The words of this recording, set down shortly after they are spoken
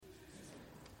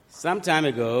Some time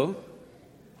ago,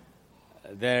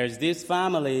 there's this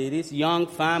young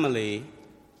family,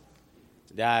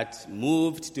 that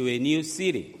moved to a new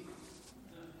city.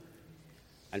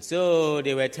 And so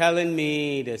they were telling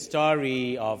me the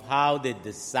story of how they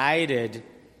decided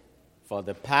for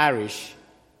the parish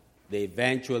they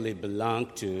eventually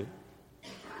belonged to.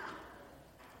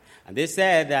 And they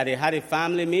said that they had a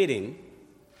family meeting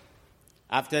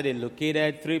after they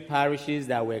located 3 parishes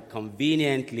that were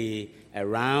conveniently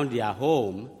around their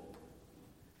home.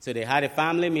 So they had a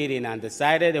family meeting and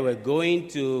decided they were going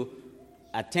to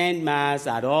attend Mass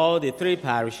at all the 3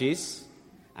 parishes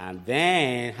and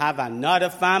then have another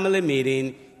family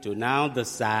meeting to now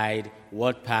decide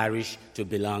what parish to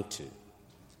belong to.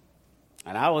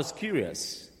 And I was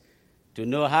curious to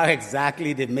know how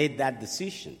exactly they made that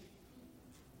decision.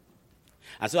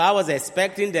 And so I was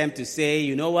expecting them to say,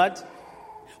 you know what?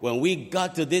 When we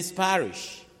got to this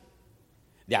parish,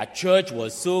 their church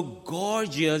was so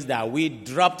gorgeous that we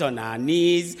dropped on our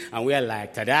knees and we were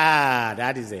like, ta-da,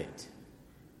 that is it.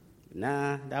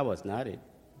 Nah, that was not it.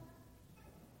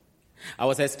 I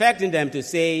was expecting them to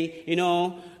say,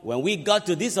 when we got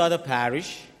to this other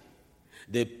parish,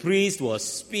 the priest was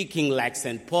speaking like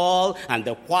St. Paul and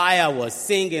the choir was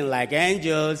singing like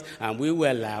angels and we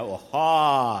were like,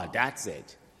 oh, that's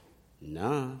it.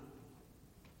 No.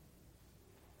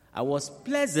 I was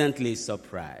pleasantly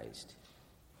surprised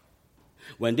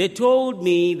when they told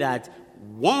me that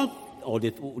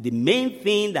the main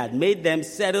thing that made them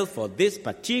settle for this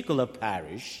particular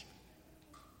parish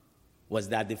was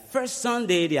that the first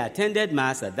Sunday they attended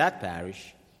Mass at that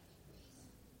parish,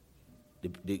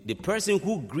 the person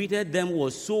who greeted them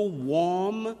was so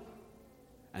warm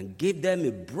and gave them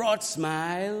a broad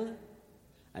smile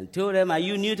and told them, are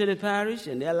you new to the parish?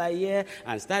 And they're like, yeah,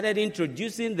 and started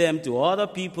introducing them to other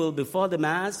people before the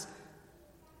Mass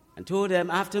and told them,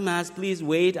 after Mass, please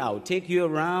wait, I'll take you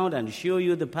around and show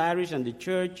you the parish and the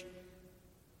church.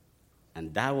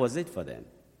 And that was it for them.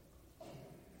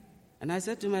 And I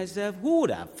said to myself, who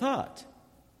would have thought?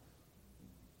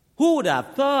 Who would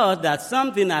have thought that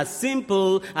something as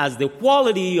simple as the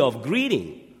quality of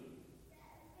greeting,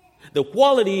 the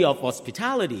quality of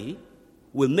hospitality,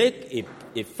 will make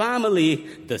a family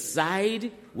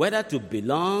decide whether to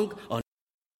belong or not?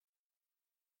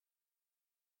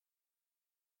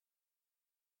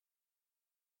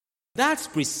 That's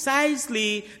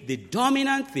precisely the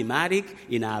dominant thematic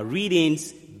in our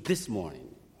readings this morning.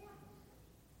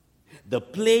 The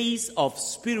place of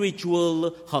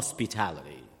spiritual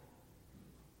hospitality.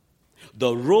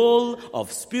 The role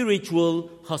of spiritual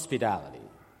hospitality.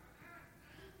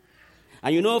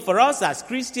 And for us as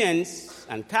Christians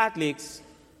and Catholics,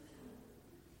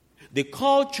 the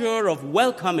culture of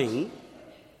welcoming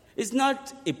is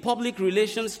not a public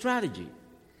relations strategy.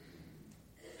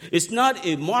 It's not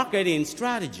a marketing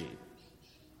strategy.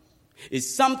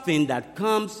 It's something that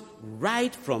comes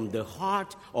right from the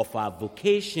heart of our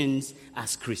vocations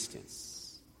as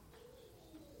Christians.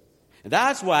 And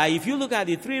that's why if you look at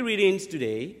the 3 readings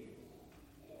today,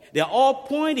 they're all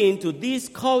pointing to this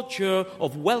culture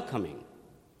of welcoming.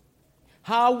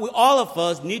 How all of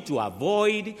us need to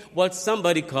avoid what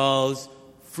somebody calls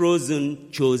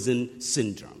frozen chosen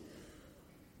syndrome.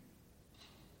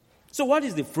 So what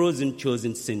is the frozen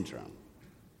chosen syndrome?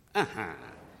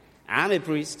 I'm a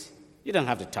priest. You don't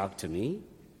have to talk to me.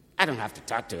 I don't have to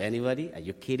talk to anybody. Are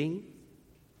you kidding?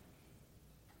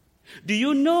 Do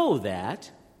you know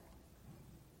that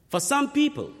for some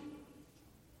people,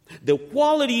 the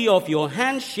quality of your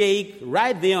handshake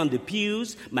right there on the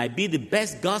pews might be the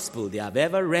best gospel they have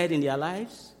ever read in their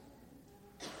lives?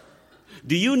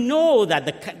 Do you know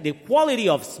that the quality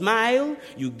of smile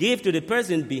you give to the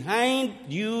person behind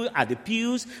you at the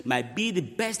pews might be the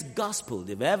best gospel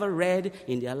they've ever read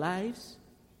in their lives?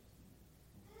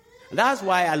 And that's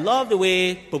why I love the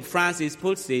way Pope Francis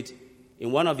puts it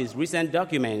in one of his recent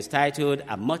documents titled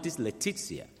Amoris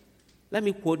Laetitia. Let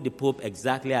me quote the Pope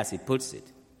exactly as he puts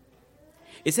it.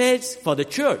 It says, for the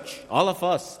church, all of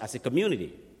us as a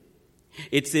community,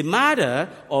 it's a matter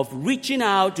of reaching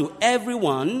out to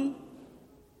everyone,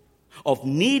 of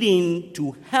needing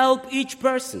to help each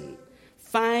person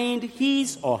find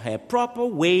his or her proper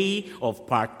way of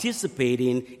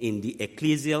participating in the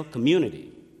ecclesial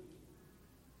community.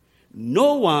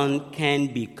 No one can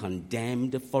be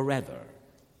condemned forever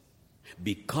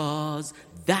because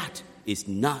that is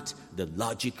not the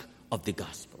logic of the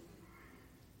gospel.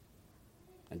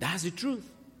 And that's the truth.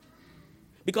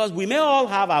 Because we may all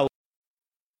have our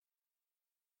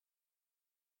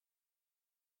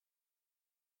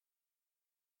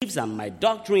beliefs and my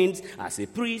doctrines as a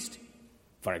priest.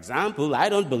 For example, I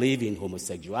don't believe in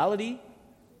homosexuality.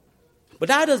 But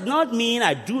that does not mean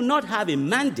I do not have a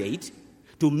mandate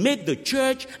to make the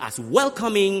church as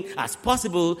welcoming as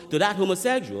possible to that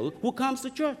homosexual who comes to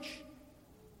church.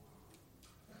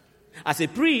 As a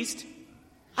priest,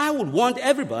 I would want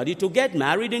everybody to get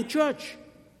married in church.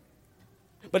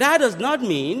 But that does not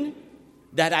mean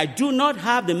that I do not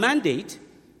have the mandate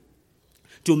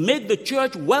to make the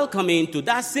church welcoming to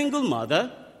that single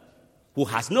mother who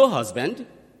has no husband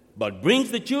but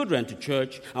brings the children to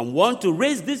church and want to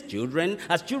raise these children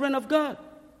as children of God.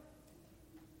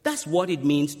 That's what it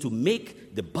means to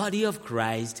make the body of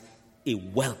Christ a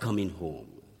welcoming home.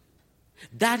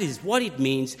 That is what it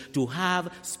means to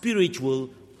have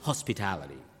spiritual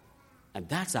hospitality. And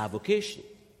that's our vocation.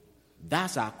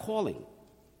 That's our calling.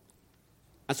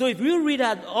 And so if you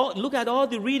look at all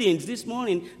the readings this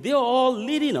morning, they are all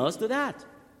leading us to that.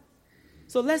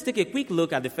 So let's take a quick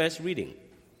look at the first reading.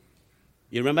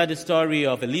 You remember the story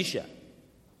of Elisha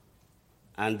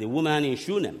and the woman in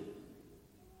Shunem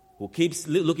who keeps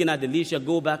looking at Elisha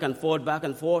go back and forth, back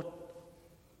and forth.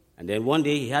 And then one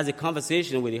day he has a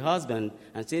conversation with the husband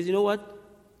and says, you know what?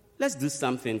 Let's do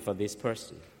something for this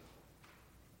person.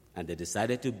 And they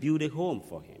decided to build a home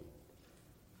for him.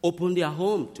 Open their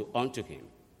home unto him.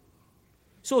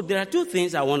 So there are two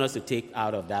things I want us to take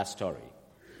out of that story.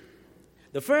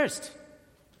 The first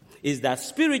is that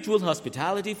spiritual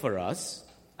hospitality for us,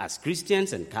 as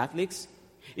Christians and Catholics,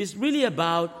 is really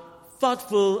about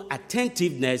thoughtful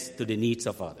attentiveness to the needs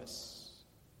of others.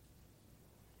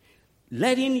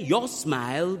 Letting your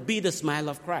smile be the smile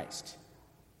of Christ.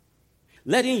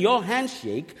 Letting your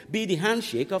handshake be the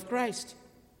handshake of Christ.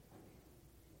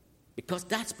 Because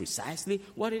that's precisely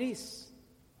what it is.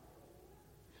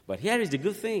 But here is the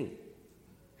good thing.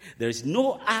 There is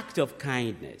no act of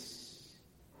kindness,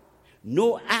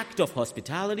 no act of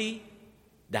hospitality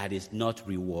that is not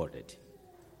rewarded.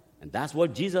 And that's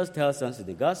what Jesus tells us in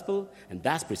the gospel, and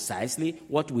that's precisely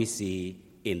what we see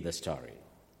in the story.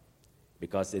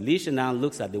 Because Elisha now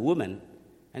looks at the woman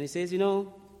and he says, you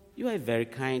know, you are a very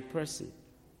kind person.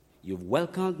 You've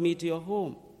welcomed me to your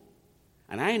home.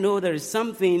 And I know there is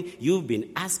something you've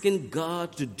been asking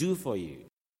God to do for you.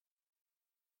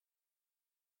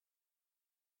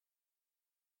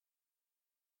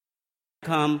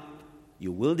 Come,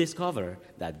 you will discover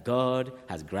that God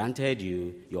has granted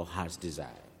you your heart's desire.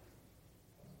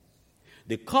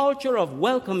 The culture of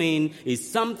welcoming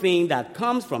is something that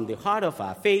comes from the heart of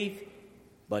our faith,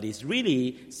 but it's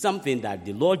really something that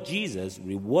the Lord Jesus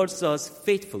rewards us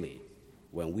faithfully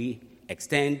when we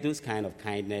extend this kind of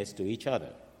kindness to each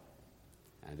other.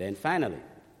 And then finally,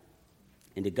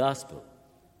 in the gospel,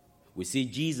 we see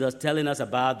Jesus telling us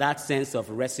about that sense of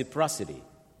reciprocity.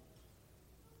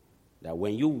 That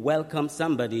when you welcome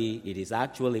somebody, it is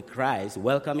actually Christ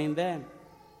welcoming them.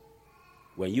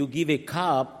 When you give a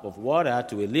cup of water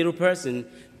to a little person,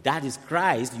 that is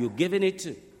Christ you're giving it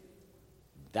to.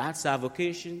 That's our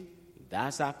vocation.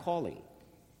 That's our calling.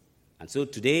 And so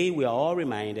today we are all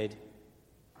reminded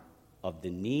of the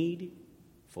need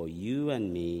for you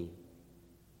and me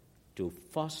to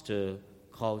foster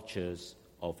cultures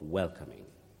of welcoming.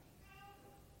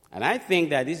 And I think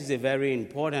that this is a very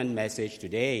important message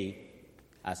today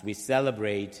as we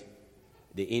celebrate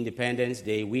the Independence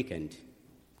Day weekend.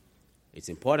 It's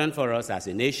important for us as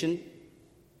a nation,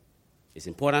 it's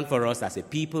important for us as a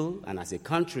people and as a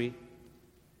country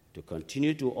to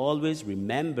continue to always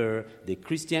remember the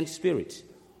Christian spirit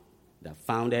that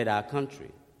founded our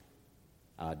country,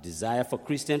 our desire for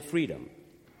Christian freedom,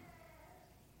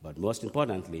 but most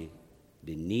importantly,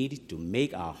 the need to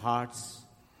make our hearts,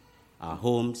 our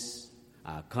homes,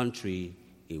 our country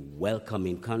a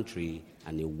welcoming country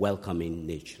and a welcoming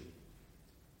nation.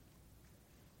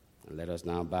 And let us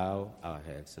now bow our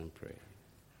heads and pray.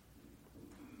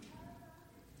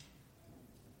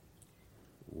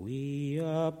 We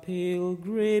are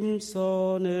pilgrims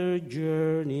on a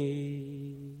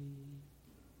journey.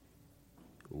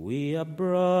 We are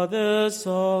brothers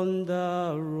on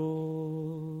the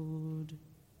road.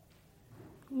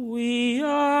 We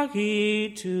are here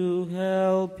to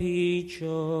help each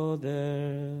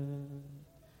other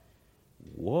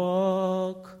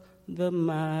walk the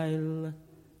mile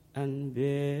and bear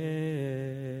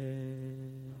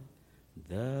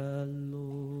the load.